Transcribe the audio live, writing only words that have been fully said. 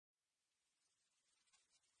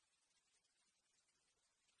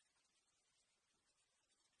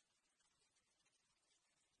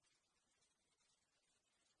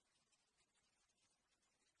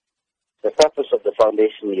The purpose of the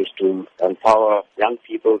foundation is to empower young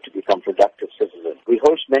people to become productive citizens. We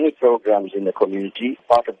host many programs in the community,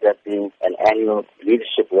 part of that being an annual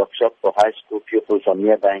leadership workshop for high school pupils from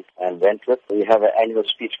Merebank and Wentworth. We have an annual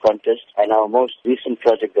speech contest, and our most recent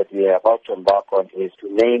project that we are about to embark on is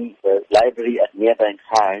to name the library at Merebank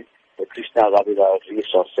High the Krishna Rabilal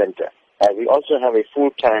Resource Center. We also have a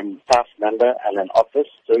full-time staff member and an office.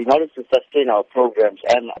 So in order to sustain our programs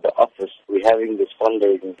and the office, we're having this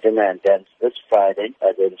fundraising dinner and dance this Friday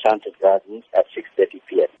at the Enchanted Gardens at 6:30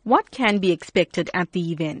 p.m. What can be expected at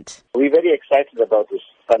the event? We're very excited about this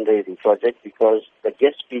fundraising project because the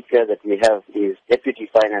guest speaker that we have is Deputy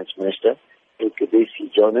Finance Minister,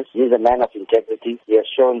 SABC Jonas. He's a man of integrity. He has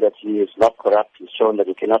shown that he is not corrupt. He's shown that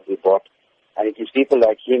he cannot be bought. And it is people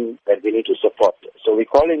like him that we need to support. So we're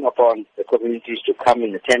calling upon the communities to come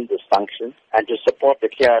and attend this function and to support the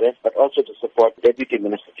KRF, but also to support Deputy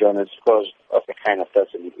Minister Jonas because of the kind of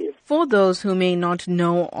person he is. For those who may not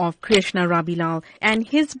know of Krishna Rabilal and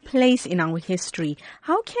his place in our history,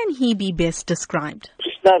 how can he be best described?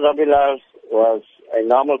 Krishna Rabilal was a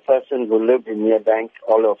normal person who lived in Merebank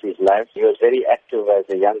all of his life. He was very active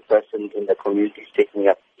as a young person in the community, taking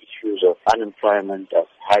up issues of unemployment, of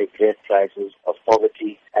high grain prices, of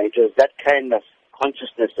poverty. And it was that kind of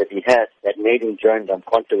consciousness that he had that made him join the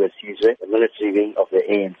controversies with the military wing of the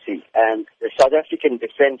ANC. And the South African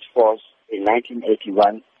Defence Force in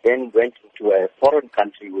 1981 then went into a foreign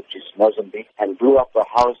country, which is Mozambique, and blew up a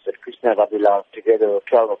house that Krishna Rabilal, together with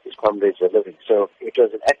 12 of his comrades, were living. So it was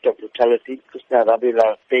an act of brutality. Krishna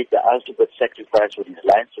Rabilal paid the ultimate sacrifice with his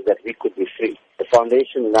life so that we could be free. The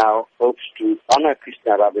foundation now hopes to honor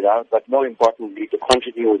Krishna Rabilal, but more importantly, to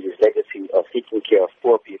continue with his legacy of taking care of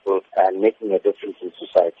poor people and making a difference in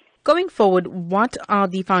society. Going forward, what are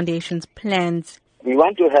the foundation's plans? We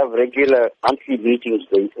want to have regular monthly meetings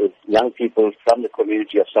with young people from the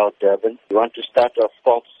community of South Durban. We want to start off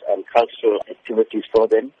sports and cultural activities for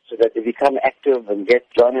them so that they become active and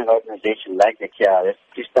join an organization like the KRF.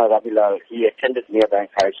 Krishna Rabilal, he attended Merebank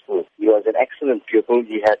High School. He was an excellent pupil.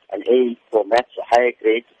 He had an A for maths, a higher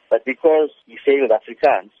grade. But because he failed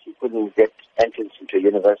Afrikaans, he couldn't get entrance into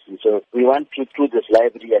university. So we want to, through this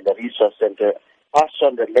library and the resource center, pass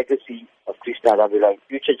on the legacy of Krishna Rabilal.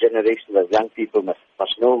 Future generations of young people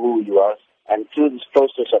must know who he was. And through this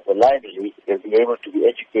process of the library, they'll be able to be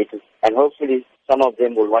educated. And hopefully some of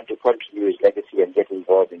them will want to continue his legacy and get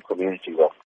involved in community work.